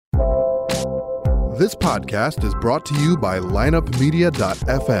This podcast is brought to you by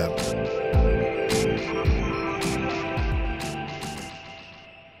lineupmedia.fm.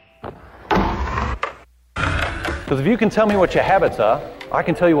 Because if you can tell me what your habits are, I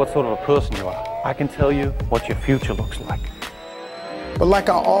can tell you what sort of a person you are. I can tell you what your future looks like. But like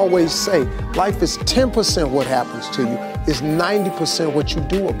I always say, life is 10% what happens to you, it's 90% what you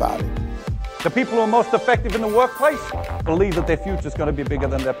do about it. The people who are most effective in the workplace believe that their future is going to be bigger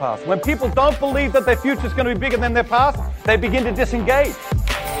than their past. When people don't believe that their future is going to be bigger than their past, they begin to disengage.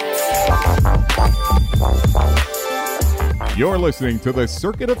 You're listening to The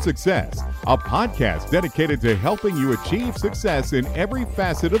Circuit of Success, a podcast dedicated to helping you achieve success in every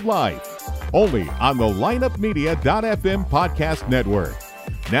facet of life. Only on the lineupmedia.fm podcast network.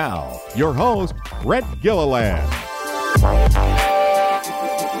 Now, your host, Brett Gilliland.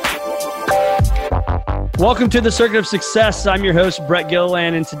 Welcome to The Circuit of Success. I'm your host, Brett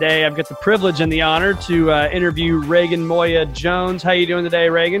Gilliland, and today I've got the privilege and the honor to interview Reagan Moya-Jones. How are you doing today,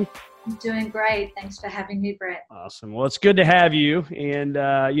 Reagan? I'm doing great. Thanks for having me, Brett. Awesome. Well, it's good to have you. And,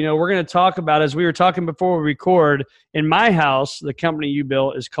 we're going to talk about, as we were talking before we record, in my house, the company you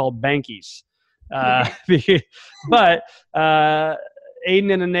built is called Bankies. But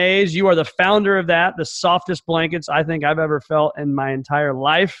Aiden and Anais, you are the founder of that, the softest blankets I think I've ever felt in my entire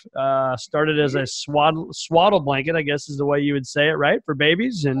life. Started as a swaddle blanket, I guess is the way you would say it, right, for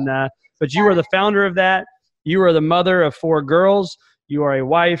babies. And but you are the founder of that. You are the mother of 4 girls. You are a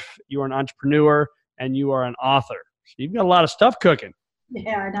wife. You are an entrepreneur, and you are an author. So you've got a lot of stuff cooking.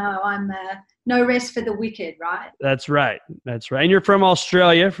 Yeah, I know. I'm no rest for the wicked, right? That's right. That's right. And you're from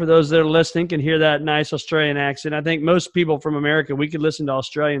Australia. For those that are listening, can hear that nice Australian accent. I think most people from America, we could listen to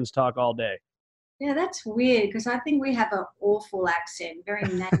Australians talk all day. Yeah, that's weird because I think we have an awful accent, very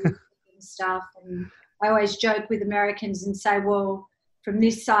native and stuff. And I always joke with Americans and say, well, from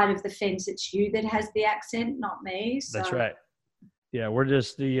this side of the fence, it's you that has the accent, not me. So. That's right. Yeah, we're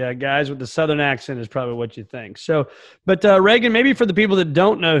just the guys with the Southern accent is probably what you think. So, but Reagan, maybe for the people that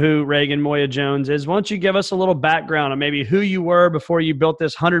don't know who Reagan Moya-Jones is, why don't you give us a little background on maybe who you were before you built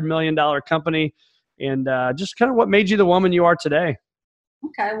this $100 million company and just kind of what made you the woman you are today?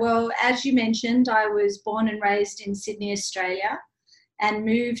 Okay, well, as you mentioned, I was born and raised in Sydney, Australia, and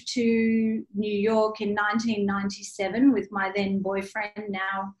moved to New York in 1997 with my then boyfriend,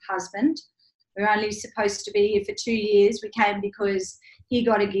 now husband. We were only supposed to be here for 2 years. We came because he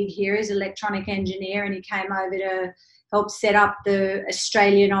got a gig here as an electronic engineer, and he came over to help set up the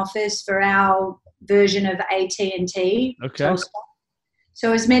Australian office for our version of AT&T. Okay. So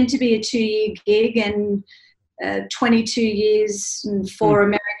it was meant to be a 2-year gig, and 22 years and 4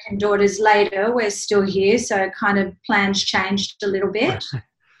 American daughters later, we're still here. So kind of plans changed a little bit.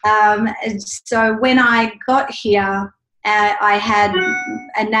 And so when I got here, I had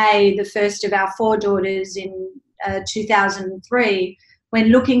Anais, the first of our 4 daughters, in 2003, when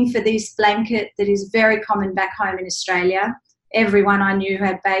looking for this blanket that is very common back home in Australia. Everyone I knew who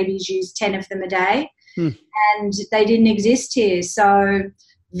had babies used 10 of them a day, and they didn't exist here. So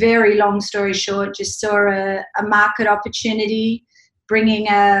very long story short, just saw a market opportunity, bringing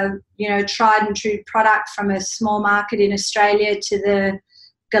a tried and true product from a small market in Australia to the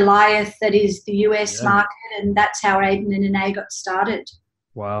Goliath that is the US market, and that's how Aiden and Anais got started.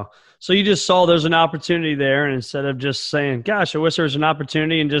 Wow. So you just saw there's an opportunity there, and instead of just saying, gosh, I wish there was an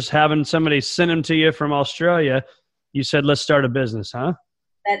opportunity, and just having somebody send them to you from Australia, you said, let's start a business, huh?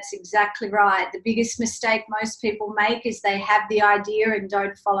 That's exactly right. The biggest mistake most people make is they have the idea and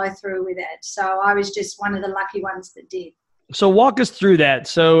don't follow through with it. So I was just one of the lucky ones that did. So walk us through that.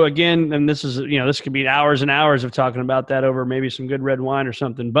 So again, and this is, this could be hours and hours of talking about that over maybe some good red wine or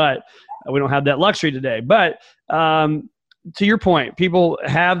something, but we don't have that luxury today. But to your point, people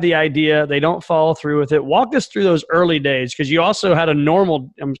have the idea, they don't follow through with it. Walk us through those early days, because you also had I'm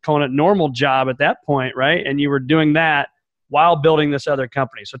calling it normal job at that point, right? And you were doing that while building this other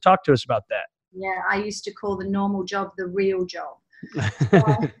company. So talk to us about that. Yeah, I used to call the normal job the real job.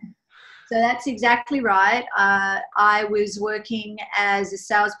 So that's exactly right. I was working as a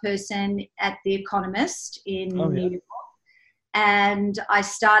salesperson at The Economist in New York. And I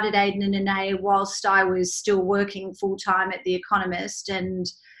started Aiden and Anais whilst I was still working full-time at The Economist. And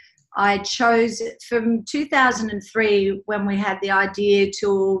I chose from 2003, when we had the idea,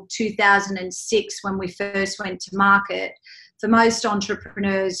 till 2006, when we first went to market. For most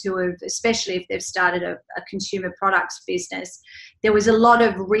entrepreneurs who have, especially if they've started a consumer products business, there was a lot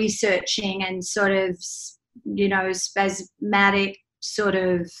of researching and sort of, spasmodic sort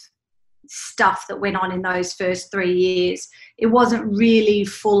of stuff that went on in those first 3 years. It wasn't really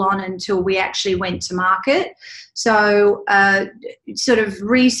full on until we actually went to market. So sort of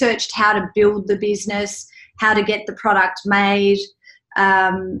researched how to build the business, how to get the product made,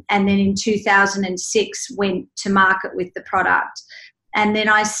 and then in 2006 went to market with the product. And then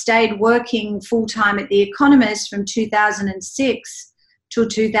I stayed working full-time at The Economist from 2006 till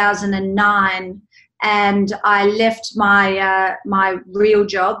 2009. And I left my my real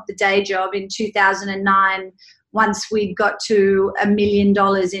job, the day job, in 2009 once we got to $1 million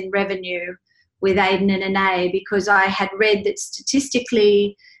in revenue with Aiden and Anae, because I had read that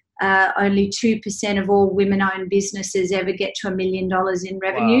statistically only 2% of all women-owned businesses ever get to $1 million in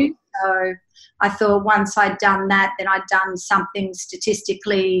revenue. Wow. So I thought once I'd done that, then I'd done something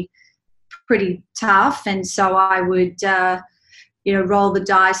statistically pretty tough. And so I would roll the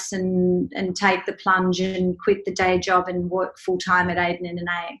dice and take the plunge and quit the day job and work full-time at Aiden and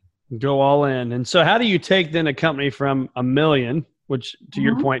Anae. Go all in. And so how do you take then a company from $1 million, which to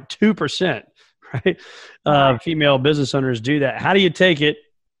your point, 2%, right? Female business owners do that. How do you take it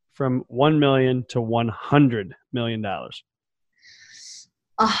from $1 million to $100 million?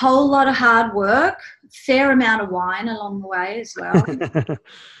 A whole lot of hard work, fair amount of wine along the way as well.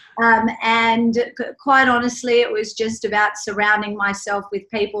 And quite honestly, it was just about surrounding myself with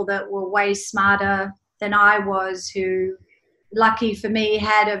people that were way smarter than I was, who, lucky for me,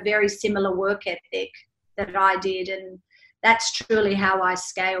 had a very similar work ethic that I did. And that's truly how I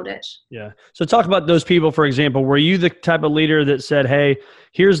scaled it. Yeah. So talk about those people, for example. Were you the type of leader that said, hey,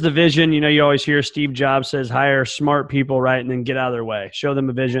 here's the vision? You always hear Steve Jobs says, hire smart people, right? And then get out of their way. Show them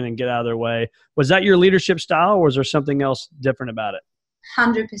a vision and get out of their way. Was that your leadership style, or was there something else different about it?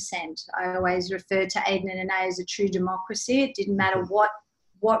 100%. I always refer to Aiden and Anae as a true democracy. It didn't matter what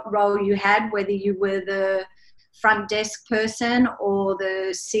role you had, whether you were the front desk person or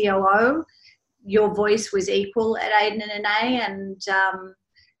the COO, your voice was equal at Aiden and Anae,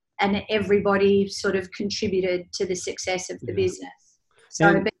 and everybody sort of contributed to the success of the business.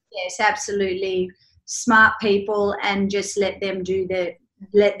 So but yes, absolutely, smart people, and just let them do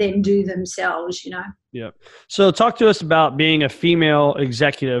themselves, Yeah. So talk to us about being a female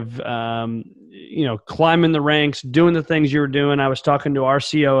executive, climbing the ranks, doing the things you were doing. I was talking to our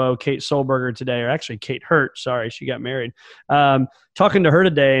COO, Kate Solberger, today, or actually Kate Hurt. Sorry, she got married. Talking to her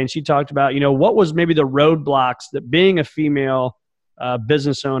today, and she talked about, what was maybe the roadblocks that being a female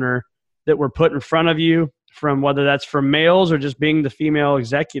business owner that were put in front of you, from whether that's from males or just being the female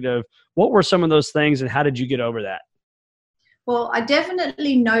executive. What were some of those things, and how did you get over that? Well, I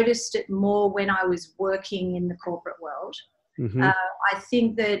definitely noticed it more when I was working in the corporate world. Mm-hmm. I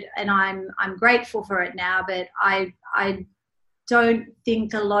think that, and I'm grateful for it now, but I don't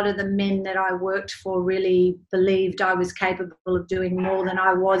think a lot of the men that I worked for really believed I was capable of doing more than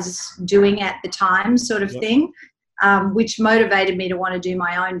I was doing at the time, sort of thing, which motivated me to want to do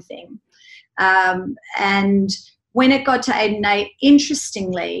my own thing. And when it got to Aiden,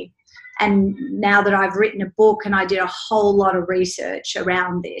 interestingly, and now that I've written a book and I did a whole lot of research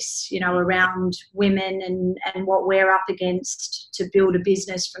around this, around women and what we're up against to build a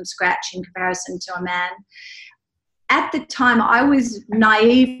business from scratch in comparison to a man. At the time, I was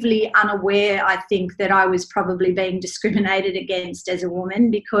naively unaware, I think, that I was probably being discriminated against as a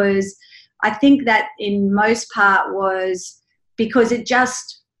woman, because I think that in most part was because it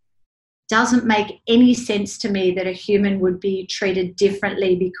just doesn't make any sense to me that a human would be treated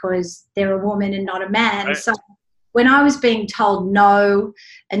differently because they're a woman and not a man. Right. So when I was being told no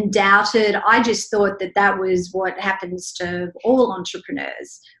and doubted, I just thought that was what happens to all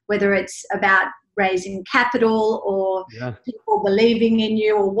entrepreneurs, whether it's about raising capital or people believing in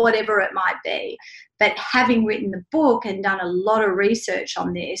you or whatever it might be. But having written the book and done a lot of research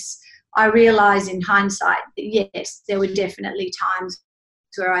on this, I realized in hindsight that yes, there were definitely times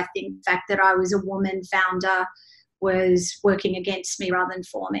where I think the fact that I was a woman founder was working against me rather than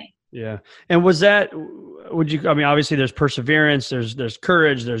for me. Yeah. And was that, obviously there's perseverance, there's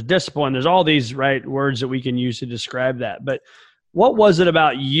courage, there's discipline, there's all these words that we can use to describe that. But what was it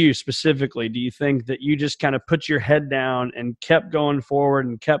about you specifically, do you think, that you just kind of put your head down and kept going forward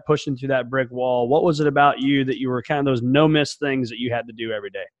and kept pushing through that brick wall? What was it about you that you were kind of those no-miss things that you had to do every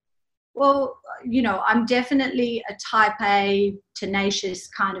day? Well, I'm definitely a type A, tenacious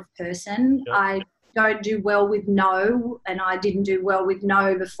kind of person. Yep. I don't do well with no, and I didn't do well with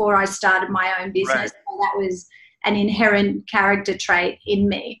no before I started my own business. Right. So that was an inherent character trait in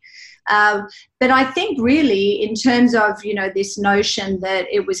me. But I think really in terms of, this notion that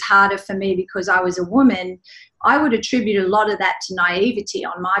it was harder for me because I was a woman, I would attribute a lot of that to naivety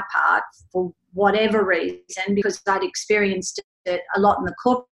on my part for whatever reason, because I'd experienced it a lot in the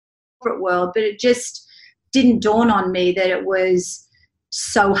corporate corporate world, but it just didn't dawn on me that it was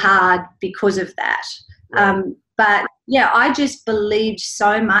so hard because of that. Right. But yeah, I just believed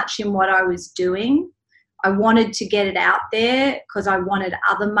so much in what I was doing. I wanted to get it out there because I wanted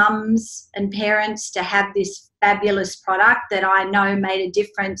other mums and parents to have this fabulous product that I know made a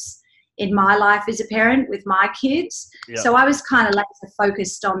difference in my life as a parent with my kids. Yeah. So I was kind of laser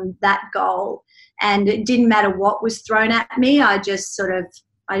focused on that goal, and it didn't matter what was thrown at me. I just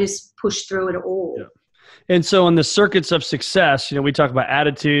pushed through it all. Yeah. And so in the circuits of success, we talk about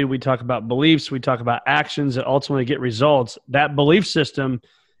attitude, we talk about beliefs, we talk about actions that ultimately get results. That belief system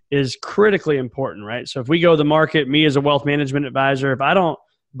is critically important, right? So if we go to the market, me as a wealth management advisor, if I don't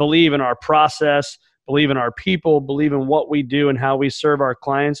believe in our process, believe in our people, believe in what we do and how we serve our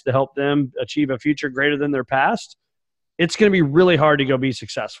clients to help them achieve a future greater than their past, it's going to be really hard to go be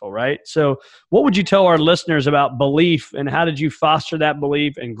successful, right? So what would you tell our listeners about belief, and how did you foster that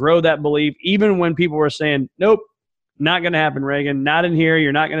belief and grow that belief, even when people were saying, nope, not going to happen, Reagan, not in here,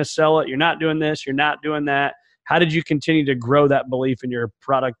 you're not going to sell it, you're not doing this, you're not doing that. How did you continue to grow that belief in your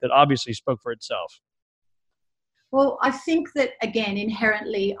product that obviously spoke for itself? Well, I think that, again,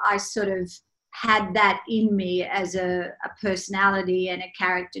 inherently, I sort of had that in me as a personality and a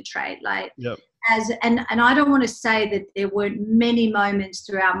character trait. Like, yep. And I don't want to say that there weren't many moments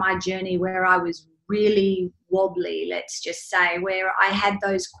throughout my journey where I was really wobbly, let's just say, where I had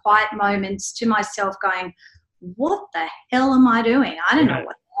those quiet moments to myself going, what the hell am I doing? I don't know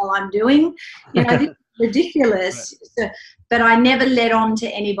what the hell I'm doing. This is ridiculous. Right. So, but I never let on to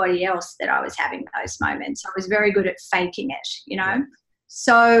anybody else that I was having those moments. I was very good at faking it, Yeah.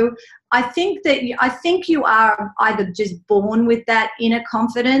 So I think you are either just born with that inner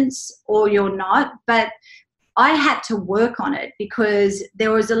confidence or you're not. But I had to work on it because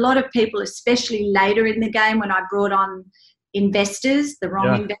there was a lot of people, especially later in the game when I brought on investors, the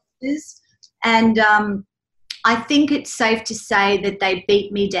wrong investors. And I think it's safe to say that they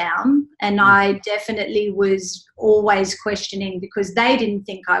beat me down, and I definitely was always questioning because they didn't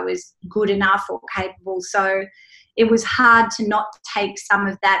think I was good enough or capable. So it was hard to not take some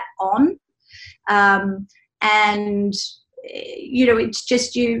of that on. It's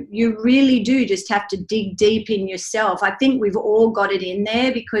just you really do just have to dig deep in yourself. I think we've all got it in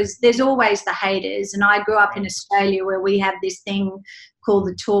there because there's always the haters. And I grew up in Australia where we have this thing called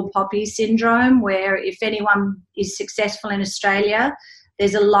the tall poppy syndrome, where if anyone is successful in Australia,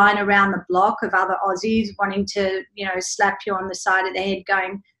 there's a line around the block of other Aussies wanting to, slap you on the side of the head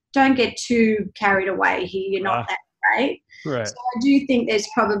going, don't get too carried away here. You're not that great. Right. So I do think there's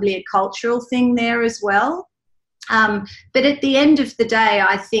probably a cultural thing there as well. But at the end of the day,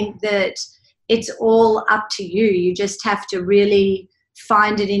 I think that it's all up to you. You just have to really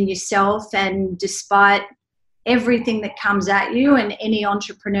find it in yourself, and despite everything that comes at you, and any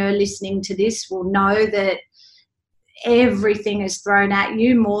entrepreneur listening to this will know that everything is thrown at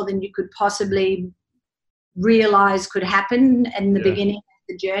you more than you could possibly realize could happen in the beginning of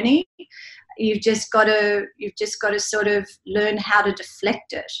the journey. You've just got to sort of learn how to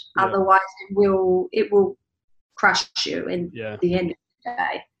deflect it. Yeah. Otherwise it will crush you in the end of the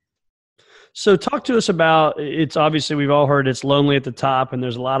day. So talk to us about, it's obviously we've all heard it's lonely at the top, and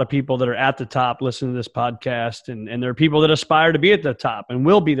there's a lot of people that are at the top listening to this podcast, and there are people that aspire to be at the top and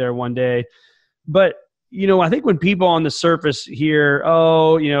will be there one day. But, I think when people on the surface hear,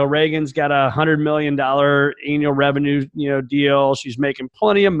 Reagan's got $100 million annual revenue, deal, she's making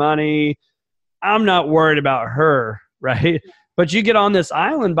plenty of money, I'm not worried about her, right? But you get on this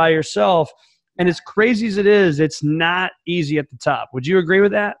island by yourself, and as crazy as it is, it's not easy at the top. Would you agree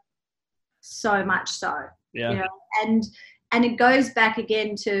with that? So much so. Yeah. And it goes back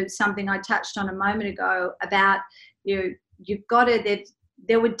again to something I touched on a moment ago about you've got to,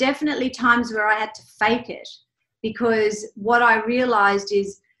 there were definitely times where I had to fake it, because what I realized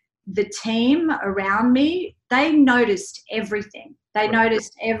is the team around me, they noticed everything. They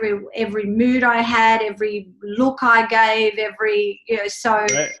noticed every mood I had, every look I gave, there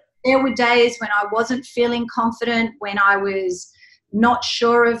were days when I wasn't feeling confident, when I was not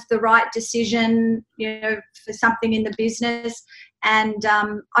sure of the right decision, for something in the business. And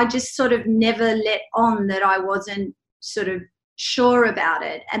I just sort of never let on that I wasn't sort of sure about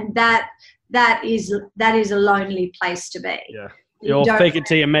it. And that is a lonely place to be. Yeah. You'll fake it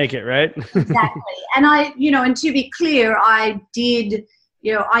till you make it, right? Exactly. And and to be clear, I did,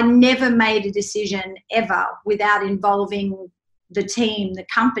 I never made a decision ever without involving the team, the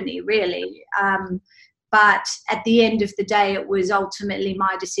company, really. But at the end of the day, it was ultimately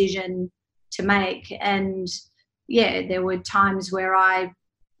my decision to make. And there were times where I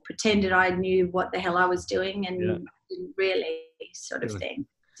pretended I knew what the hell I was doing and didn't really, sort of thing.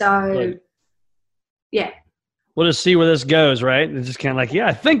 So, yeah. We'll just see where this goes, right? It's just kind of like, yeah,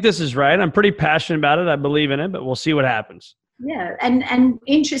 I think this is right. I'm pretty passionate about it. I believe in it, but we'll see what happens. Yeah. And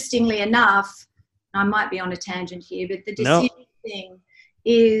interestingly enough, I might be on a tangent here, but the decision thing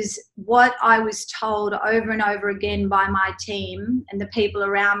is what I was told over and over again by my team and the people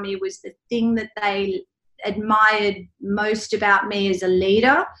around me was the thing that they admired most about me as a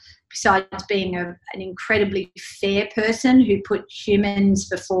leader, besides being an incredibly fair person who put humans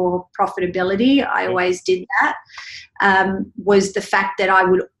before profitability. I always did that, was the fact that I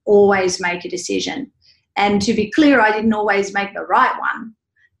would always make a decision. And to be clear, I didn't always make the right one,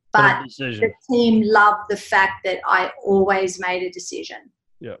 but the team loved the fact that I always made a decision.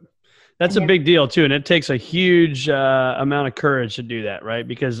 Yeah. That's a big deal too. And it takes a huge amount of courage to do that, right?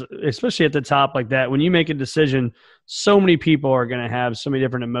 Because especially at the top like that, when you make a decision, so many people are going to have so many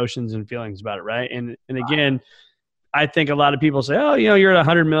different emotions and feelings about it, right? And again, I think a lot of people say, oh, you're at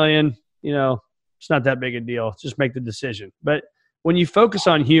 100 million, it's not that big a deal. Just make the decision. But when you focus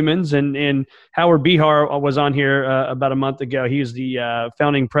on humans, and Howard Behar was on here about a month ago. He was the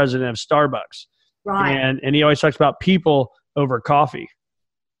founding president of Starbucks. Right. And he always talks about people over coffee.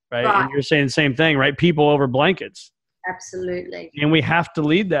 Right. And you're saying the same thing, right? People over blankets. Absolutely. And we have to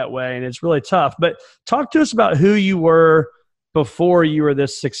lead that way. And it's really tough. But talk to us about who you were before you were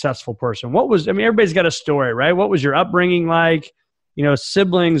this successful person. Everybody's got a story, right? What was your upbringing like?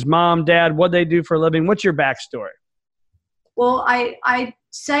 Siblings, mom, dad, what they do for a living? What's your backstory? Well, I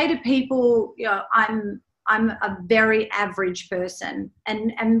say to people, I'm a very average person.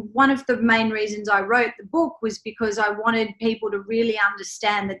 And one of the main reasons I wrote the book was because I wanted people to really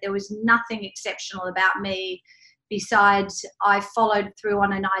understand that there was nothing exceptional about me besides I followed through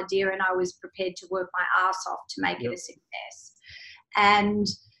on an idea and I was prepared to work my ass off to make it a success. And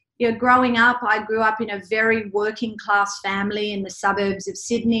growing up, I grew up in a very working class family in the suburbs of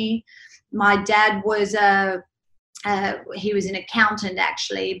Sydney. My dad was he was an accountant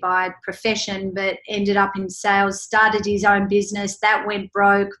actually by profession, but ended up in sales, started his own business. That went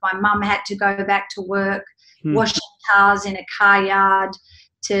broke. My mum had to go back to work, washing cars in a car yard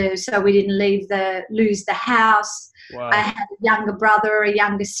so we didn't lose the house. Wow. I had a younger brother, a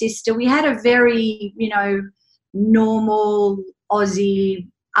younger sister. We had a very, normal Aussie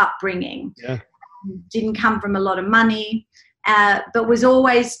upbringing. Yeah. Didn't come from a lot of money. But was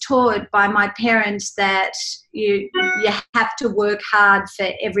always taught by my parents that you have to work hard for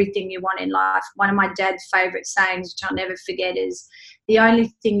everything you want in life. One of my dad's favourite sayings, which I'll never forget, is the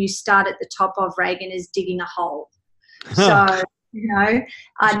only thing you start at the top of, Reagan, is digging a hole. So,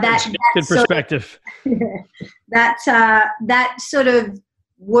 that's good perspective. That sort of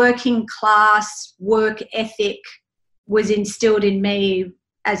working class work ethic was instilled in me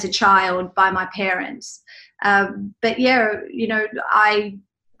as a child by my parents. But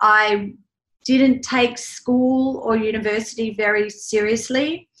I didn't take school or university very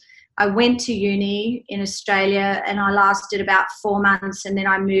seriously. I went to uni in Australia and I lasted about 4 months, and then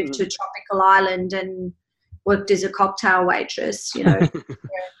I moved to a tropical island and worked as a cocktail waitress,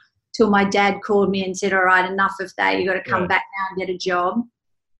 till my dad called me and said, all right, enough of that. You got to come back now and get a job.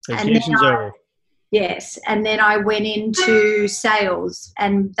 Vacation's over. Yes. And then I went into sales,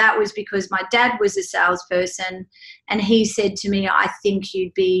 and that was because my dad was a salesperson, and he said to me, I think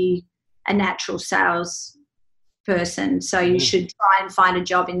you'd be a natural sales person, so you should try and find a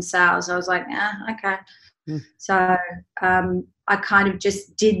job in sales. I was like, okay. So I kind of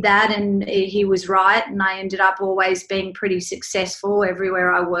just did that, and he was right, and I ended up always being pretty successful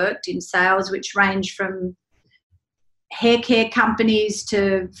everywhere I worked in sales, which ranged from hair care companies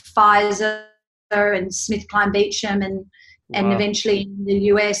to Pfizer and SmithKline Beecham, and eventually in the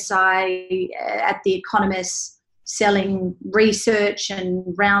US, I at The Economist, selling research and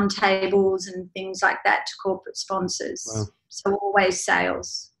roundtables and things like that to corporate sponsors. Wow. So always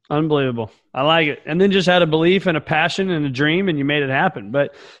sales. Unbelievable. I like it. And then just had a belief and a passion and a dream, and you made it happen.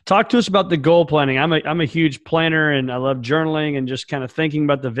 But talk to us about the goal planning. I'm a huge planner, and I love journaling and just kind of thinking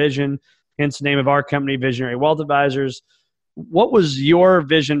about the vision, hence the name of our company, Visionary Wealth Advisors. What was your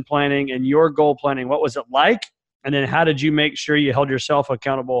vision planning and your goal planning? What was it like? And then how did you make sure you held yourself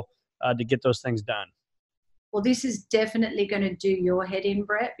accountable to get those things done? Well, this is definitely going to do your head in,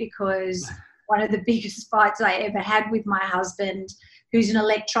 Brett, because one of the biggest fights I ever had with my husband, who's an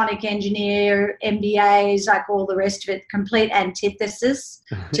electronic engineer, MBAs, like all the rest of it, complete antithesis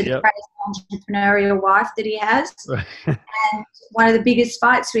to the crazy entrepreneurial wife that he has. Right. And one of the biggest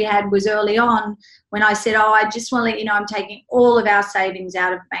fights we had was early on when I said, I just want to let you know I'm taking all of our savings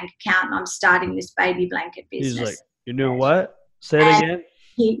out of the bank account and I'm starting this baby blanket business. He's like, you're doing what? Say it again.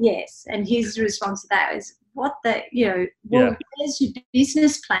 Yes. And his response to that was, what the, where's your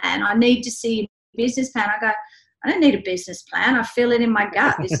business plan? I need to see your business plan. I go, I don't need a business plan. I feel it in my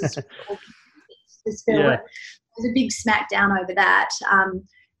gut. This is There's a big smackdown over that.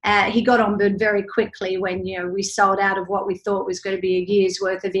 He got on board very quickly when, we sold out of what we thought was going to be a year's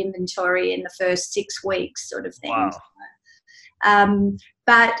worth of inventory in the first 6 weeks, sort of thing. Wow.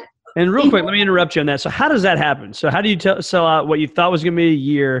 And real quick, let me interrupt you on that. So how does that happen? So how do you sell out what you thought was going to be a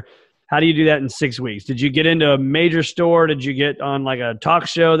year? How do you do that in 6 weeks? Did you get into a major store? Did you get on like a talk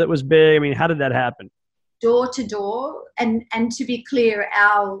show that was big? I mean, how did that happen? Door to door. And to be clear,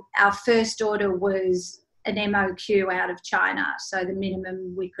 our first order was an MOQ out of China. So the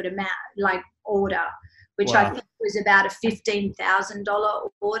minimum we could order, which I think was about a $15,000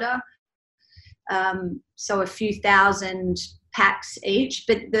 order. So a few thousand packs each,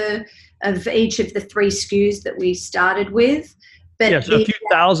 but of each of the 3 SKUs that we started with. But so a few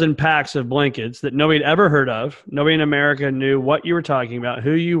thousand packs of blankets that nobody had ever heard of. Nobody in America knew what you were talking about,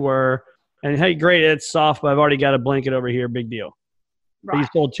 who you were, and hey, great, it's soft, but I've already got a blanket over here, big deal. Right. But you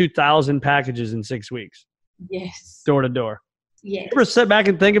sold 2,000 packages in 6 weeks. Yes. Door to door. Yes. You ever sit back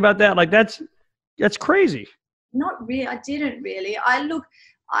and think about that? Like that's crazy. Not really. I didn't really.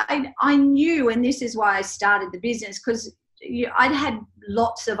 I knew, and this is why I started the business, because I'd had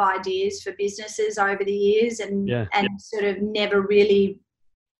lots of ideas for businesses over the years and sort of never really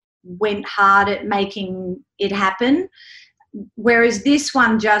went hard at making it happen. Whereas this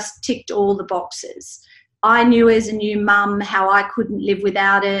one just ticked all the boxes. I knew as a new mum how I couldn't live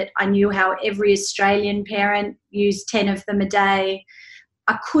without it. I knew how every Australian parent used 10 of them a day.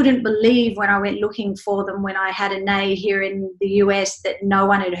 I couldn't believe when I went looking for them when I had a nay here in the US that no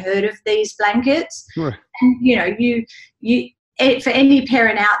one had heard of these blankets. Sure. And, you for any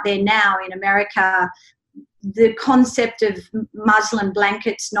parent out there now in America, the concept of muslin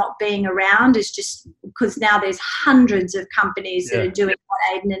blankets not being around is just because now there's hundreds of companies that are doing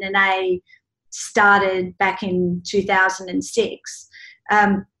what Aiden and A started back in 2006.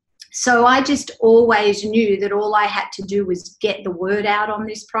 So I just always knew that all I had to do was get the word out on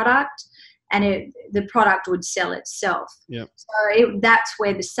this product and the product would sell itself. Yep. So that's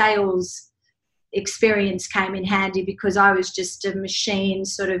where the sales experience came in handy, because I was just a machine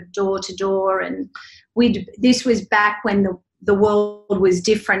sort of door to door. And this was back when the world was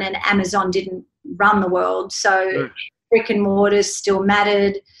different and Amazon didn't run the world. So brick and mortar still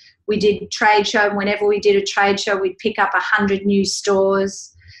mattered. We did trade show, and whenever we did a trade show, we'd pick up 100 new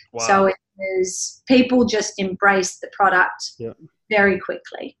stores. Wow. So it was, people just embraced the product very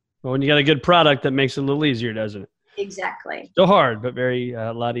quickly. Well, when you got a good product, that makes it a little easier, doesn't it? Exactly. Still hard, but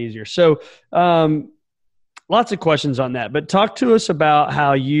a lot easier. So lots of questions on that. But talk to us about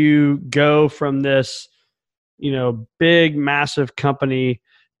how you go from this, big, massive company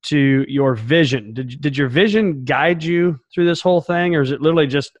to your vision. Did your vision guide you through this whole thing? Or is it literally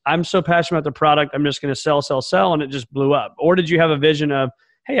just, I'm so passionate about the product, I'm just going to sell, and it just blew up? Or did you have a vision of,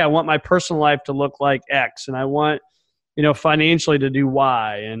 hey, I want my personal life to look like X, and I want, financially to do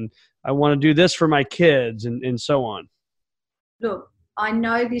Y, and I want to do this for my kids, and so on? Look, I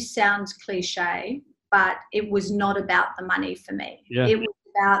know this sounds cliche, but it was not about the money for me. Yeah. It was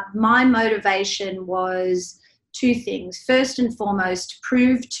about, my motivation was 2 things. First and foremost,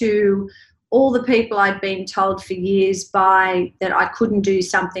 prove to all the people I'd been told for years that I couldn't do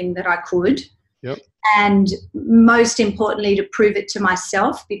something that I could. Yep. And most importantly, to prove it to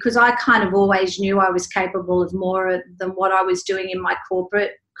myself, because I kind of always knew I was capable of more than what I was doing in my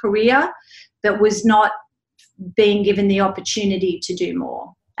corporate career, but was not being given the opportunity to do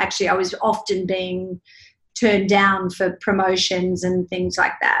more. Actually, I was often being turned down for promotions and things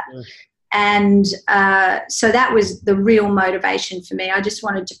like that. Yeah. And so that was the real motivation for me. I just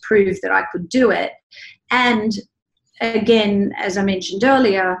wanted to prove that I could do it. And again, as I mentioned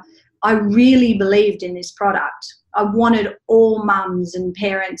earlier, I really believed in this product. I wanted all mums and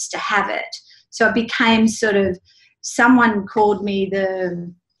parents to have it. So it became sort of, someone called me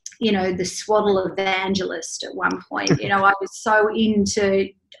the swaddle evangelist at one point. I was so into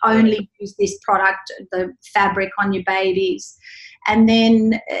only use this product, the fabric on your babies. And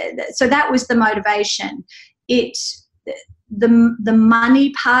then, so that was the motivation. The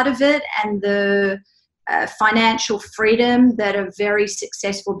money part of it and the financial freedom that a very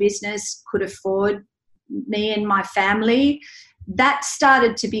successful business could afford me and my family, that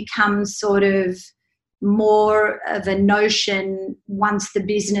started to become sort of more of a notion once the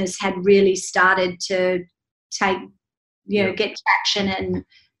business had really started to take, get traction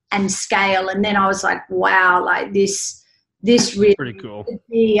and scale. And then I was like, wow, like this really pretty cool. could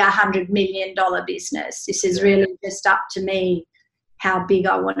be $100 million business. This is really just up to me how big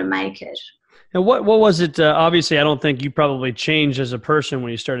I want to make it. And what was it? Obviously, I don't think you probably changed as a person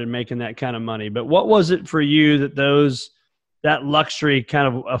when you started making that kind of money. But what was it for you that luxury kind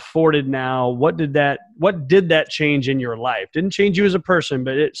of afforded now? What did that change in your life? Didn't change you as a person,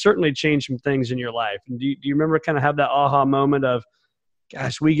 but it certainly changed some things in your life. And do you remember kind of have that aha moment of,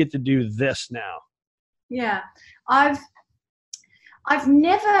 gosh, we get to do this now? Yeah, I've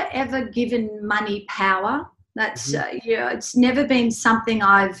never ever given money power. That's it's never been something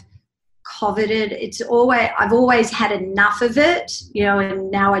I've coveted. I've always had enough of it, and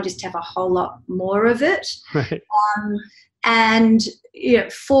now I just have a whole lot more of it. Right. And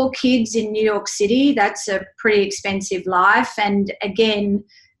 4 kids in New York City, that's a pretty expensive life. And again,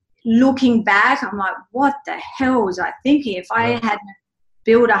 looking back, I'm like, what the hell was I thinking? If I hadn't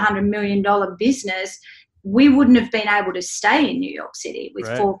built $100 million business, we wouldn't have been able to stay in New York City with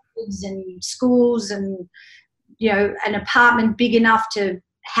 4 kids and schools and, an apartment big enough to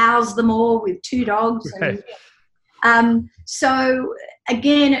house them all with 2 dogs. Right. And so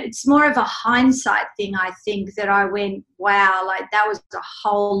again, it's more of a hindsight thing. I think that I went, wow, like that was a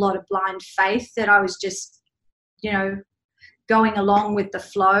whole lot of blind faith that I was just, going along with the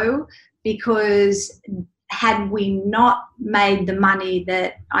flow, because had we not made the money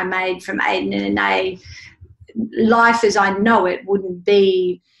that I made from Aiden and A, life as I know it wouldn't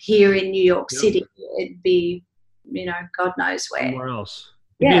be here in New York City. It'd be, God knows where. Somewhere else.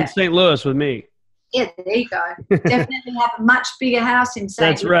 You'd be in St. Louis with me. Yeah, there you go. Definitely have a much bigger house in St.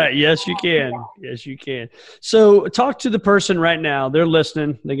 That's right. Yes, you can. Yes, you can. So talk to the person right now. They're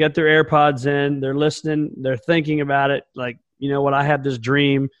listening. They got their AirPods in. They're listening. They're thinking about it. Like, you know what? I have this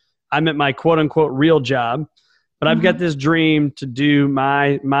dream. I'm at my quote unquote real job, but I've got this dream to do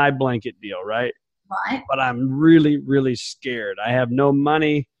my blanket deal, right? Right. But I'm really, really scared. I have no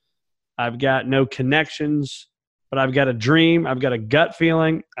money. I've got no connections, but I've got a dream. I've got a gut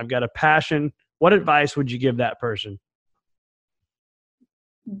feeling. I've got a passion. What advice would you give that person?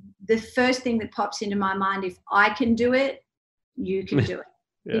 The first thing that pops into my mind, if I can do it, you can do it.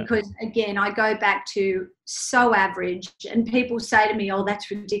 Because again, I go back to so average, and people say to me, oh, that's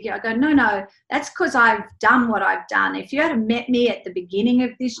ridiculous. I go, no, that's because I've done what I've done. If you had met me at the beginning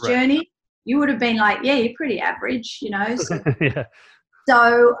of this journey, you would have been like, yeah, you're pretty average, So,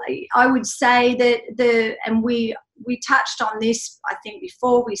 so I would say that and we touched on this, I think,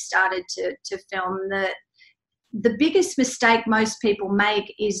 before we started to film, that the biggest mistake most people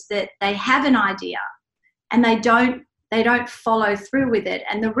make is that they have an idea and they don't follow through with it.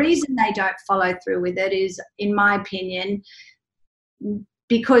 And the reason they don't follow through with it is, in my opinion,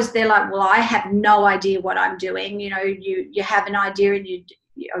 because they're like, well, I have no idea what I'm doing. You have an idea, and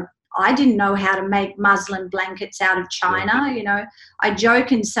I didn't know how to make muslin blankets out of China. I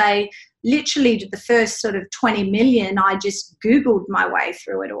joke and say, literally the first sort of 20 million, I just Googled my way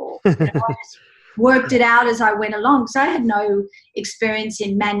through it all. I just worked it out as I went along. So I had no experience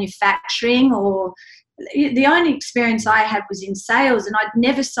in manufacturing, or the only experience I had was in sales, and I'd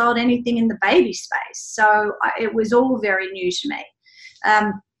never sold anything in the baby space. So it was all very new to me.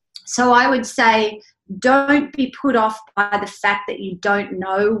 So I would say, don't be put off by the fact that you don't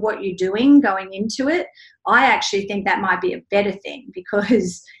know what you're doing going into it. I actually think that might be a better thing,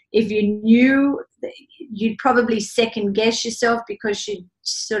 because if you knew, you'd probably second guess yourself, because you'd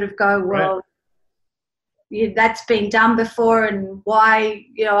sort of go, well, that's been done before, and why,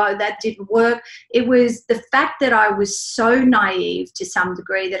 that didn't work. It was the fact that I was so naive to some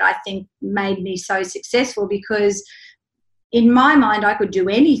degree that I think made me so successful, because in my mind, I could do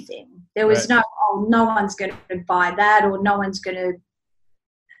anything. There was no one's going to buy that, or no one's going to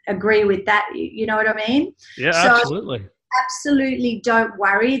agree with that. You know what I mean? Yeah, so absolutely. Absolutely don't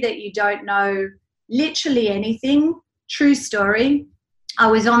worry that you don't know literally anything. True story. I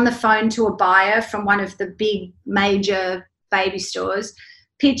was on the phone to a buyer from one of the big major baby stores,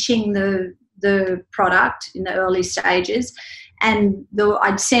 pitching the product in the early stages. And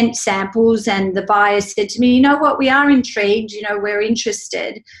I'd sent samples, and the buyer said to me, you know what, we are intrigued, we're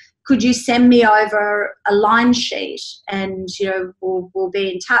interested. Could you send me over a line sheet, and, we'll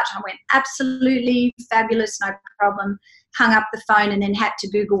be in touch. I went, absolutely, fabulous, no problem. Hung up the phone, and then had to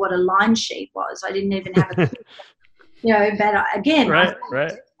Google what a line sheet was. I didn't even have a clue. But again, right.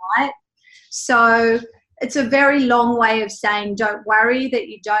 So it's a very long way of saying, don't worry that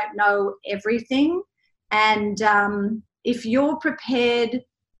you don't know everything. And if you're prepared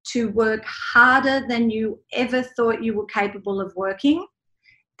to work harder than you ever thought you were capable of working,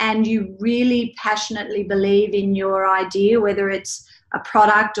 and you really passionately believe in your idea, whether it's a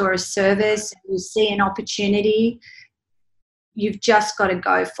product or a service, you see an opportunity, you've just got to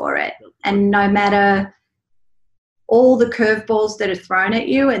go for it. And no matter all the curveballs that are thrown at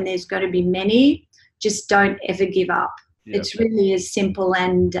you, and there's going to be many, just don't ever give up. Yep. It's really as simple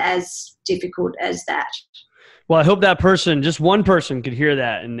and as difficult as that. Well, I hope that person, just one person, could hear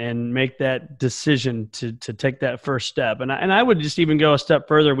that and make that decision to take that first step. And I would just even go a step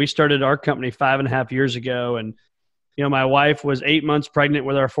further. We started our company 5.5 years ago, and you know, my wife was 8 months pregnant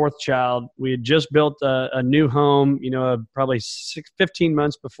with our fourth child. We had just built a new home, you know, probably 15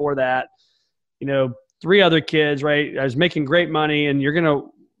 months before that. You know, 3 other kids, right? I was making great money, and you're gonna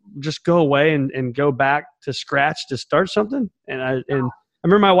just go away and go back to scratch to start something. And I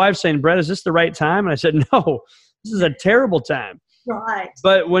remember my wife saying, "Brett, is this the right time?" And I said, "No, this is a terrible time." Right.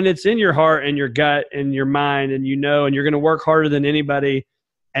 But when it's in your heart and your gut and your mind, and you know, and you're going to work harder than anybody,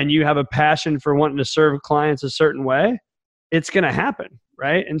 and you have a passion for wanting to serve clients a certain way, it's going to happen,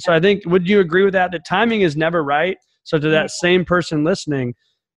 right? And so I think, would you agree with that? That timing is never right. So to that same person listening,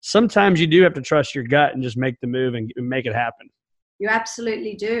 sometimes you do have to trust your gut and just make the move and make it happen. You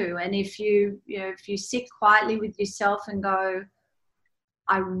absolutely do. And if you sit quietly with yourself and go,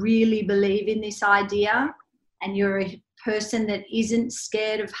 I really believe in this idea, and you're a person that isn't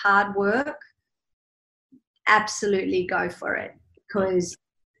scared of hard work, absolutely go for it. Because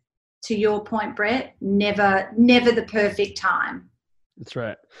to your point, Brett, never the perfect time. That's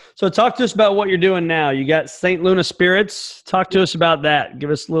right. So talk to us about what you're doing now. You got St. Luna Spirits. Talk to us about that. Give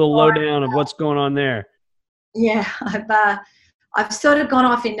us a little lowdown of what's going on there. Yeah, I've sort of gone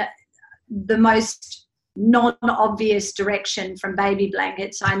off in the most non-obvious direction from baby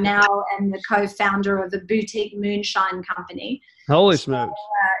blankets. I now am the co-founder of a boutique moonshine company. Holy smokes.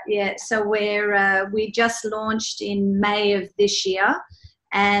 So we just launched in May of this year.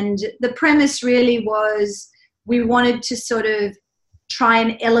 And the premise really was we wanted to sort of try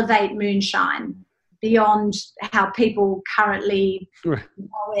and elevate moonshine beyond how people currently know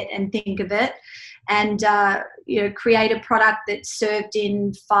it and think of it, and create a product that's served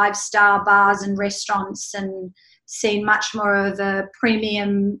in 5-star bars and restaurants and seen much more of a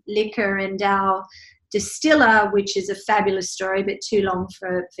premium liquor. And our distiller, which is a fabulous story but too long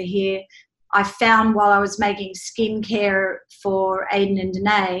for here, I found while I was making skincare for Aiden and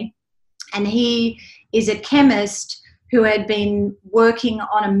Danae, and he is a chemist who had been working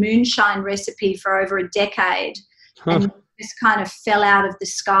on a moonshine recipe for over a decade, and just kind of fell out of the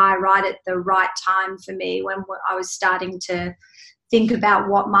sky right at the right time for me when I was starting to think about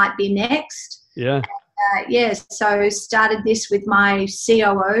what might be next. Yeah. So started this with my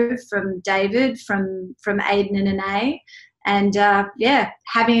COO from David from Aiden and Danae. And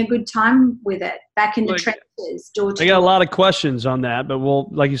having a good time with it, back in the trenches, door to door. I got a lot of questions on that, but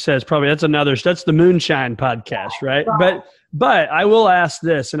like you said, that's the Moonshine podcast, right? But I will ask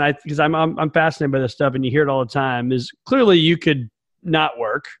this, and because I'm fascinated by this stuff, and you hear it all the time, is clearly you could not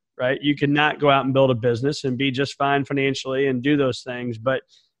work, right? You could not go out and build a business and be just fine financially and do those things, but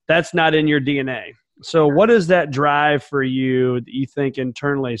that's not in your DNA. So what is that drive for you that you think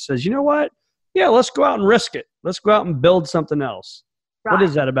internally says, you know what? Yeah, let's go out and risk it. Let's go out and build something else. Right. What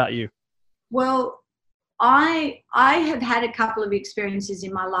is that about you? Well, I have had a couple of experiences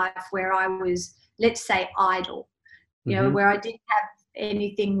in my life where I was, let's say, idle, where I didn't have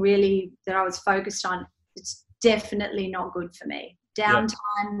anything really that I was focused on. It's definitely not good for me.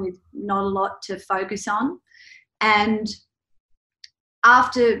 Downtime with not a lot to focus on. And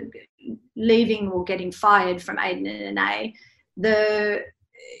after leaving or getting fired from Aiden and Danae,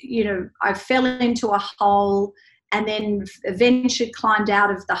 I fell into a hole, and then eventually climbed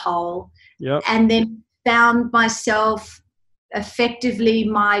out of the hole, and then found myself effectively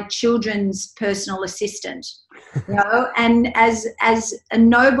my children's personal assistant, and as a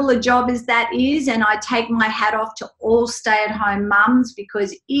noble a job as that is, and I take my hat off to all stay-at-home mums,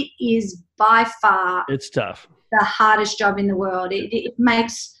 because it is by far it's tough, the hardest job in the world. It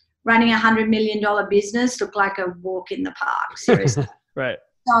makes running $100 million business look like a walk in the park, seriously. Right.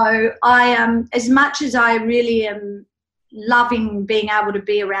 So I as much as I really am loving being able to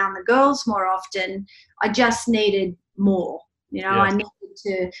be around the girls more often, I just needed more. I needed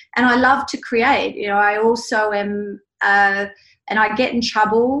to, and I love to create. I also am, and I get in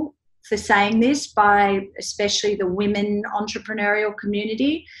trouble for saying this by especially the women entrepreneurial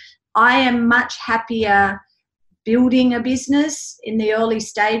community. I am much happier building a business in the early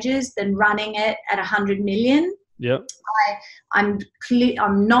stages than running it at 100 million. Yep. I'm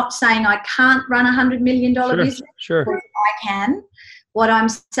not saying I can't run $100 million business. Sure. I can. What I'm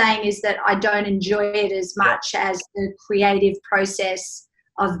saying is that I don't enjoy it as much as the creative process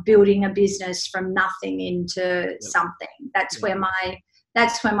of building a business from nothing into something. That's where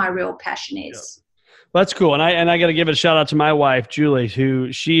my real passion is. That's cool. And I got to give a shout out to my wife, Julie,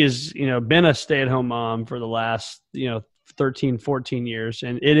 who she has, been a stay-at-home mom for the last, 13, 14 years.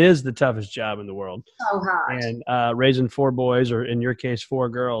 And it is the toughest job in the world. So hard. And raising 4 boys, or in your case, 4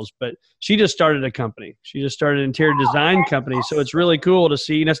 girls. But she just started a company. She just started an interior design company. So it's really cool to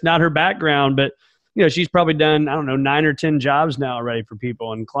see. That's not her background, but she's probably done, 9 or 10 jobs now already for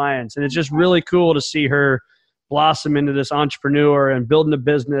people and clients. And it's just really cool to see her blossom into this entrepreneur and building a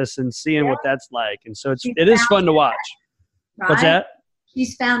business and seeing what that's like. And so it is fun to watch. Right? What's that?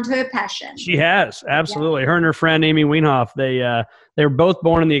 She's found her passion. She has, absolutely. Her and her friend Amy Wienhoff, they were both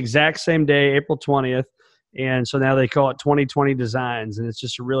born on the exact same day, April 20th. And so now they call it 2020 Designs, and it's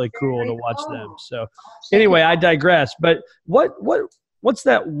just really cool to watch them. So anyway, I digress. But what's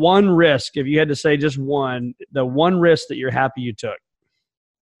that one risk, if you had to say just one, the one risk that you're happy you took?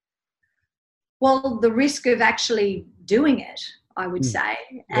 Well, the risk of actually doing it, I would say.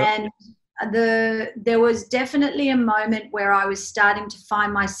 Yep. And there was definitely a moment where I was starting to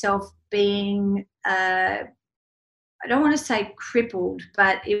find myself being, I don't want to say crippled,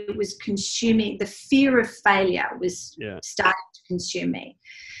 but it was consuming. The fear of failure was starting to consume me.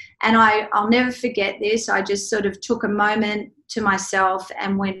 And I'll never forget this. I just sort of took a moment to myself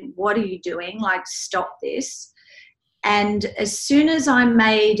and went, what are you doing? Like, stop this. And as soon as I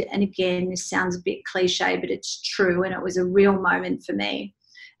made, and again, this sounds a bit cliche, but it's true, and it was a real moment for me.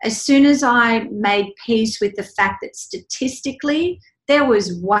 As soon as I made peace with the fact that statistically there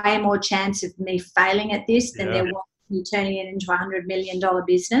was way more chance of me failing at this than there was me turning it into a $100 million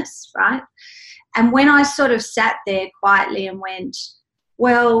business, right? And when I sort of sat there quietly and went,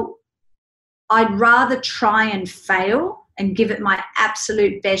 well, I'd rather try and fail and give it my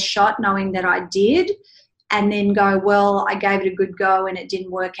absolute best shot knowing that I did, and then go, well, I gave it a good go and it didn't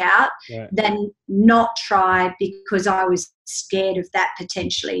work out, than not try because I was scared of that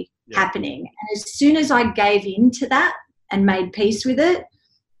potentially happening. And as soon as I gave into that and made peace with it,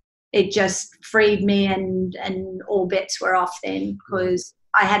 it just freed me, and all bets were off then, because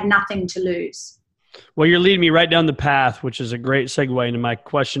I had nothing to lose. Well, you're leading me right down the path, which is a great segue into my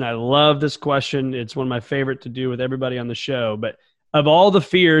question. I love this question. It's one of my favorite to do with everybody on the show. But of all the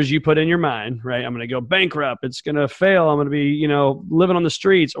fears you put in your mind, right? I'm going to go bankrupt. It's going to fail. I'm going to be, living on the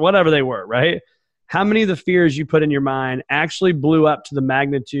streets, or whatever they were, right? How many of the fears you put in your mind actually blew up to the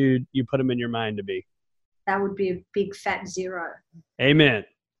magnitude you put them in your mind to be? That would be a big fat 0. Amen.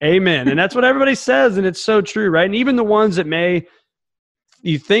 Amen. And that's what everybody says. And it's so true, right? And even the ones that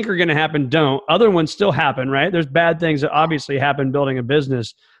you think are going to happen don't. Other ones still happen, right? There's bad things that obviously happen building a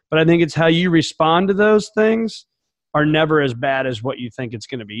business. But I think it's how you respond to those things are never as bad as what you think it's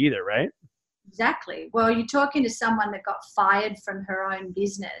going to be either, right? Exactly. Well, you're talking to someone that got fired from her own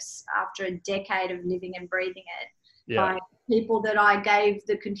business after a decade of living and breathing it by people that I gave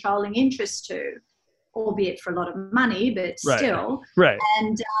the controlling interest to, albeit for a lot of money, but still. Right.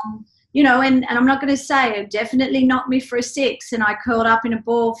 And, and I'm not going to say it definitely knocked me for a 6 and I curled up in a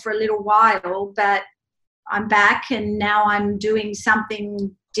ball for a little while, but I'm back and now I'm doing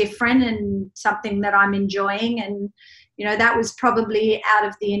something different and something that I'm enjoying. And, that was probably out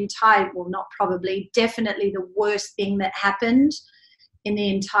of the entire, well, not probably, definitely the worst thing that happened in the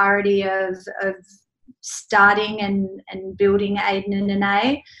entirety of starting and building Aiden and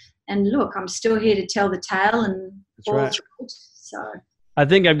Nene. And look, I'm still here to tell the tale and all through it. So I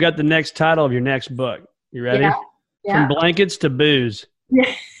think I've got the next title of your next book. You ready? Yeah. From blankets to booze.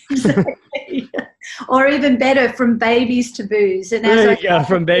 Yeah, exactly. Or even better, from babies to booze. And there you go,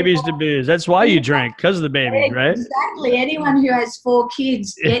 from babies to booze. That's why you drink, because of the babies, right? Exactly. Anyone who has 4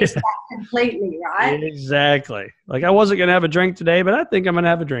 kids gets that completely, right? Exactly. Like, I wasn't going to have a drink today, but I think I'm going to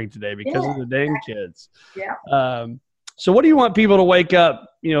have a drink today because of the dang kids. Yeah. So what do you want people to wake up,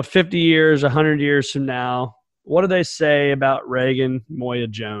 50 years, 100 years from now? What do they say about Reagan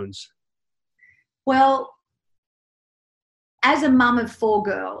Moya-Jones? Well, as a mum of 4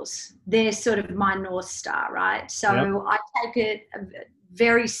 girls, they're sort of my North Star, right? So I take it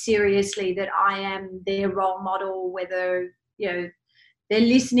very seriously that I am their role model, whether, they're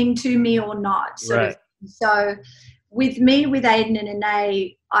listening to me or not. So with me, with Aiden and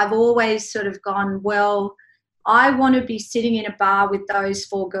Nene, I've always sort of gone, well, I want to be sitting in a bar with those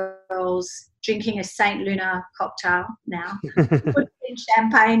 4 girls, drinking a St. Luna cocktail now. Would have been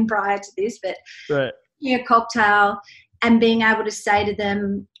champagne prior to this, but a cocktail, and being able to say to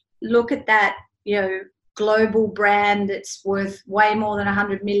them, look at that, global brand that's worth way more than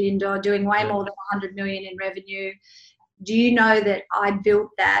 $100 million, doing way more than $100 million in revenue. Do you know that I built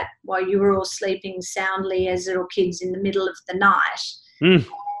that while you were all sleeping soundly as little kids in the middle of the night?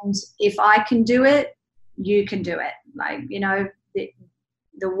 And if I can do it, you can do it. Like,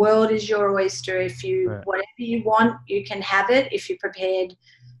 the world is your oyster. If you, whatever you want, you can have it if you're prepared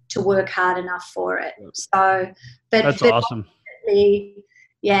to work hard enough for it. So, that's awesome.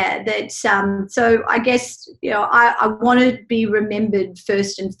 Yeah, that's so I guess, you know, I want to be remembered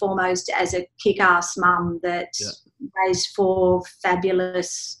first and foremost as a kick-ass mum that raised 4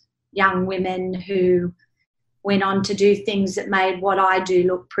 fabulous young women who went on to do things that made what I do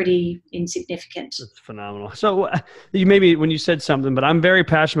look pretty insignificant. That's phenomenal. So you maybe when you said something, but I'm very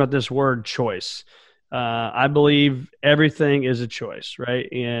passionate about this word choice. I believe everything is a choice, right?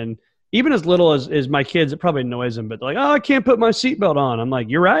 And even as little as my kids, it probably annoys them, but they're like, oh, I can't put my seatbelt on. I'm like,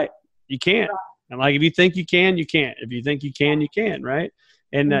 you're right. You can't. I'm like, if you think you can, you can't. If you think you can, right?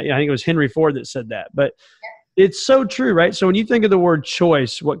 And I think it was Henry Ford that said that. But it's so true, right? So when you think of the word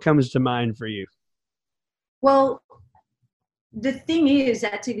choice, what comes to mind for you? Well, the thing is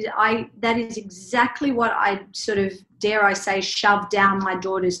that is exactly what I sort of, dare I say, shove down my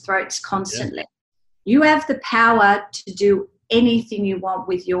daughters' throats constantly. Yeah. You have the power to do anything you want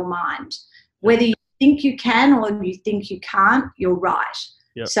with your mind. Whether you think you can or you think you can't, you're right.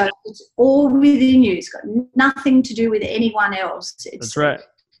 Yep. So it's all within you. It's got nothing to do with anyone else. It's That's right.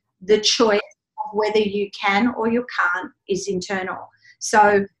 The choice of whether you can or you can't is internal.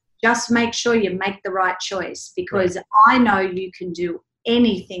 So just make sure you make the right choice, because I know you can do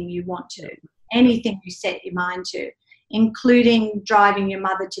anything you want to, anything you set your mind to, including driving your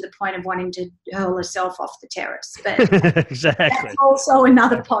mother to the point of wanting to hurl herself off the terrace. But exactly. That's also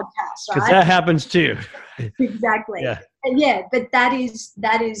another podcast, right? Because that happens too. Exactly. But that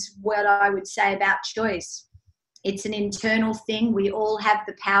is what I would say about choice. It's an internal thing. We all have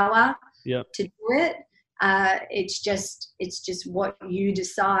the power to do it. It's just what you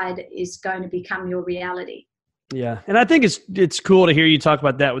decide is going to become your reality. Yeah, and I think it's cool to hear you talk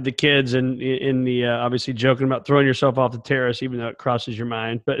about that with the kids, and in the obviously joking about throwing yourself off the terrace, even though it crosses your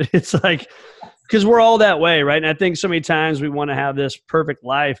mind. But it's like, because we're all that way, right? And I think so many times we want to have this perfect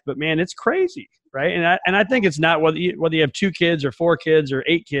life, but man, it's crazy, right? And I think it's not whether you have 2 kids or 4 kids or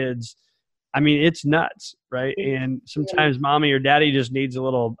 8 kids. I mean, it's nuts, right? And sometimes mommy or daddy just needs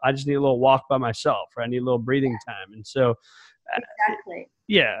I just need a little walk by myself, right? I need a little breathing time. And so, exactly.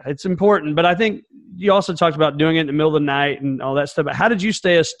 Yeah, it's important. But I think you also talked about doing it in the middle of the night and all that stuff. But how did you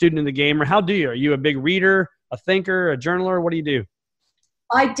stay a student in the game, or how do you? Are you a big reader, a thinker, a journaler? What do you do?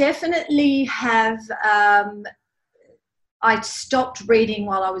 I definitely have. I stopped reading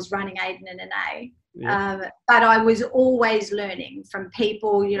while I was running Aiden and A. But I was always learning from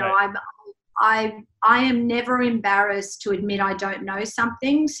people. You know, I am never embarrassed to admit I don't know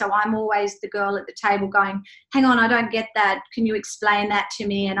something. So I'm always the girl at the table going, hang on, I don't get that. Can you explain that to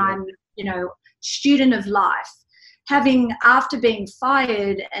me? And I'm, student of life. After being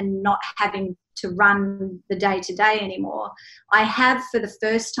fired and not having to run the day-to-day anymore, I have for the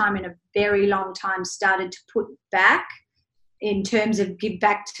first time in a very long time started to put back in terms of give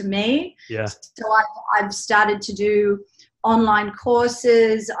back to me. Yeah. So I've started to do online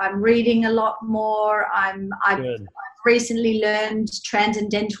courses. I'm reading a lot more. I've recently learned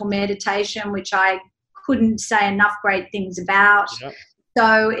transcendental meditation, which I couldn't say enough great things about. Yep.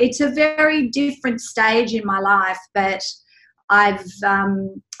 So it's a very different stage in my life, but I've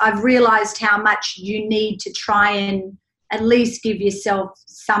realized how much you need to try and at least give yourself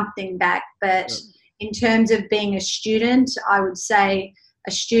something back. But in terms of being a student, I would say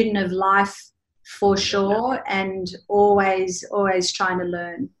a student of life for sure, and always trying to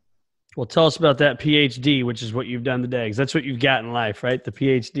learn. Well, tell us about that PhD, which is what you've done today, because that's what you've got in life, right? The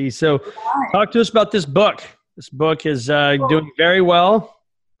PhD. So talk to us about this book. This book is doing very well.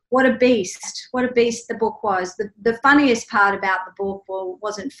 What a beast. What a beast the book was. The funniest part about the book, well,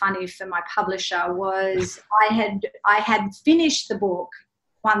 wasn't funny for my publisher, was I had finished the book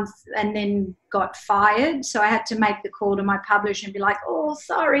once and then got fired. So I had to make the call to my publisher and be like, oh,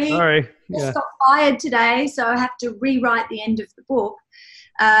 sorry. I just got fired today, so I have to rewrite the end of the book.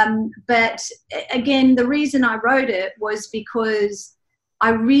 But again, the reason I wrote it was because I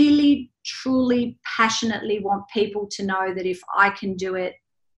really, truly, passionately want people to know that if I can do it,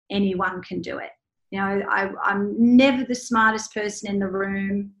 anyone can do it. You know, I'm never the smartest person in the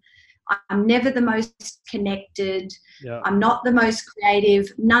room. I'm never the most connected. Yeah. I'm not the most creative,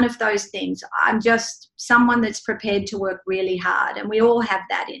 none of those things. I'm just someone that's prepared to work really hard, and we all have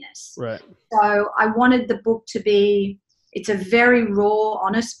that in us. Right. So I wanted the book to be, it's a very raw,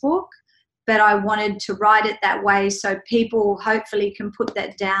 honest book, but I wanted to write it that way so people hopefully can put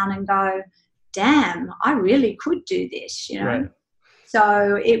that down and go, damn, I really could do this, you know? Right.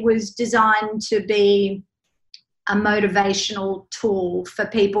 So it was designed to be a motivational tool for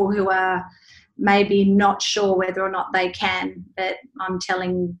people who are maybe not sure whether or not they can, but I'm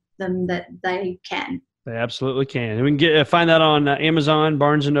telling them that they can. They absolutely can. And we can find that on Amazon,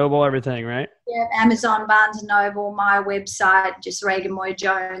 Barnes & Noble, everything, right? Yeah, Amazon, Barnes & Noble, my website, just Reagan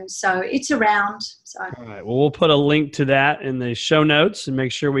Moya-Jones. So it's around. So. All right. Well, we'll put a link to that in the show notes and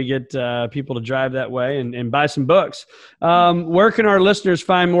make sure we get people to drive that way and buy some books. Where can our listeners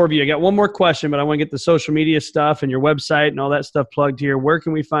find more of you? I got one more question, but I want to get the social media stuff and your website and all that stuff plugged here. Where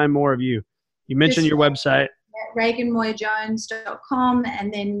can we find more of you? You mentioned your website. ReaganMoya-Jones.com,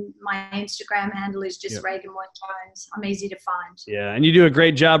 and then my Instagram handle is just Reagan Moya-Jones. I'm easy to find. Yeah, and you do a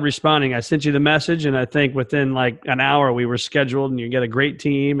great job responding. I sent you the message, and I think within like an hour we were scheduled, and you get a great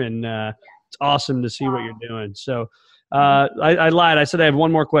team, and it's awesome to see what you're doing. So I lied. I said I have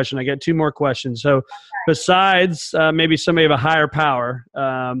one more question. I got two more questions. So besides maybe somebody of a higher power,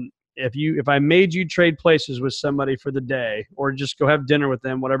 if I made you trade places with somebody for the day or just go have dinner with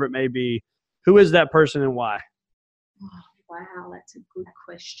them, whatever it may be, who is that person and why? Oh, wow, that's a good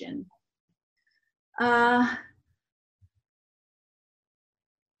question. I'm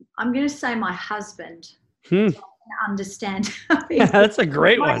going to say my husband. So I can understand. That's a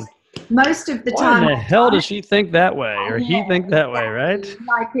great one. Most of the time. Why the hell does she think that way or he think that way, right?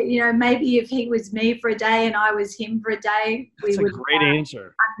 Like, maybe if he was me for a day and I was him for a day, we would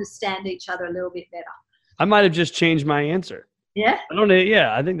understand each other a little bit better. I might have just changed my answer. Yeah.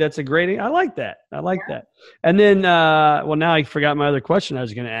 I think that's a great. I like that. That. And then, now I forgot my other question I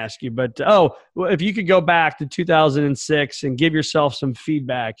was going to ask you. But if you could go back to 2006 and give yourself some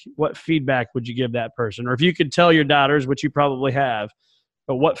feedback, what feedback would you give that person? Or if you could tell your daughters, which you probably have,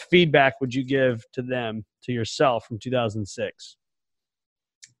 but what feedback would you give to them, to yourself from 2006?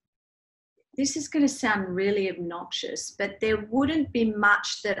 This is going to sound really obnoxious, but there wouldn't be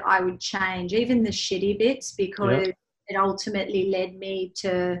much that I would change, even the shitty bits, because it ultimately led me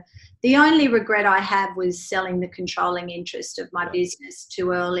to the only regret I have was selling the controlling interest of my business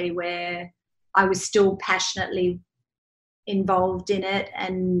too early, where I was still passionately involved in it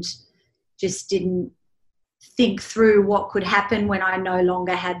and just didn't think through what could happen when I no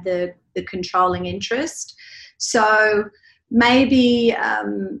longer had the controlling interest. So maybe I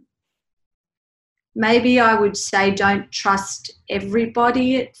would say don't trust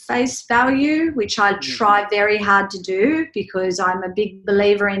everybody at face value, which I try very hard to do because I'm a big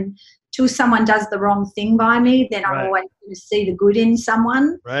believer in till someone does the wrong thing by me, then I'm always going to see the good in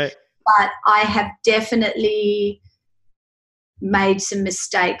someone. Right. But I have definitely made some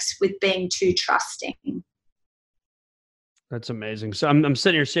mistakes with being too trusting. That's amazing. So I'm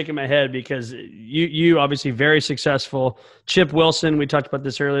sitting here shaking my head because you obviously very successful. Chip Wilson, we talked about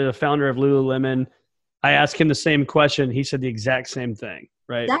this earlier, the founder of Lululemon. I asked him the same question. He said the exact same thing,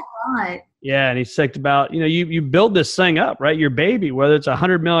 right? That's right. Yeah, and he's talked about, you build this thing up, right? Your baby, whether it's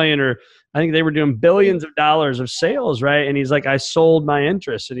 $100 million or I think they were doing billions of dollars of sales, right? And he's like, I sold my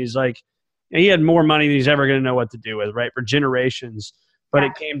interest. And he's like, he had more money than he's ever going to know what to do with, right? For generations. But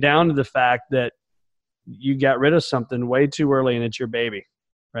it came down to the fact that you got rid of something way too early and it's your baby,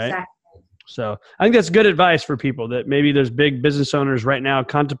 right? Exactly. So I think that's good advice for people that maybe there's big business owners right now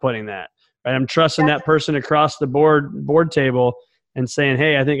contemplating that, right? I'm trusting that person across the board table and saying,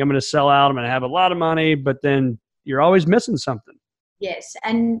 hey, I think I'm going to sell out. I'm going to have a lot of money, but then you're always missing something. Yes.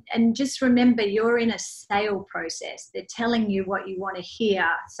 And just remember, you're in a sale process. They're telling you what you want to hear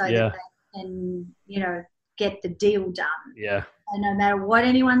so that they can, get the deal done. Yeah. And no matter what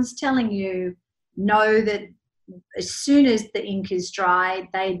anyone's telling you, know that as soon as the ink is dry,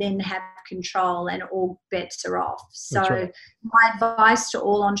 they then have control and all bets are off. So my advice to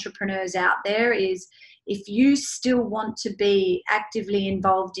all entrepreneurs out there is if you still want to be actively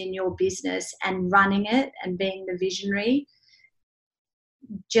involved in your business and running it and being the visionary,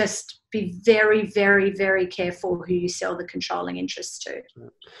 just be very, very, very careful who you sell the controlling interest to.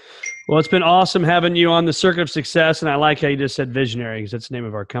 Well, it's been awesome having you on the Circuit of Success, and I like how you just said visionary because that's the name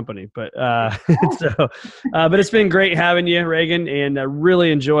of our company. But but it's been great having you, Reagan, and I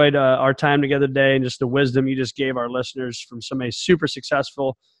really enjoyed our time together today and just the wisdom you just gave our listeners from somebody super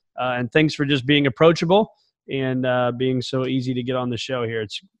successful. And thanks for just being approachable and being so easy to get on the show here.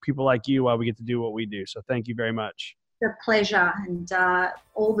 It's people like you why we get to do what we do. So thank you very much. It's a pleasure, and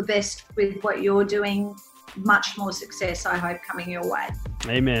all the best with what you're doing. Much more success, I hope, coming your way.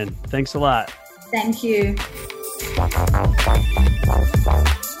 Amen. Thanks a lot. Thank you.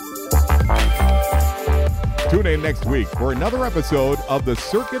 Tune in next week for another episode of The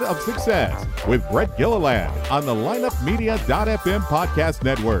Circuit of Success with Brett Gilliland on the lineupmedia.fm podcast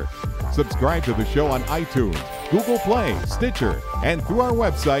network. Subscribe to the show on iTunes, Google Play, Stitcher, and through our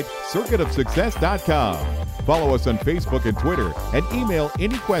website, circuitofsuccess.com. Follow us on Facebook and Twitter and email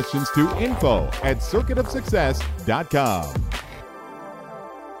any questions to info@circuitofsuccess.com.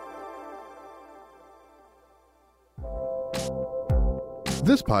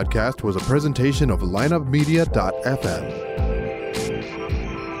 This podcast was a presentation of lineupmedia.fm.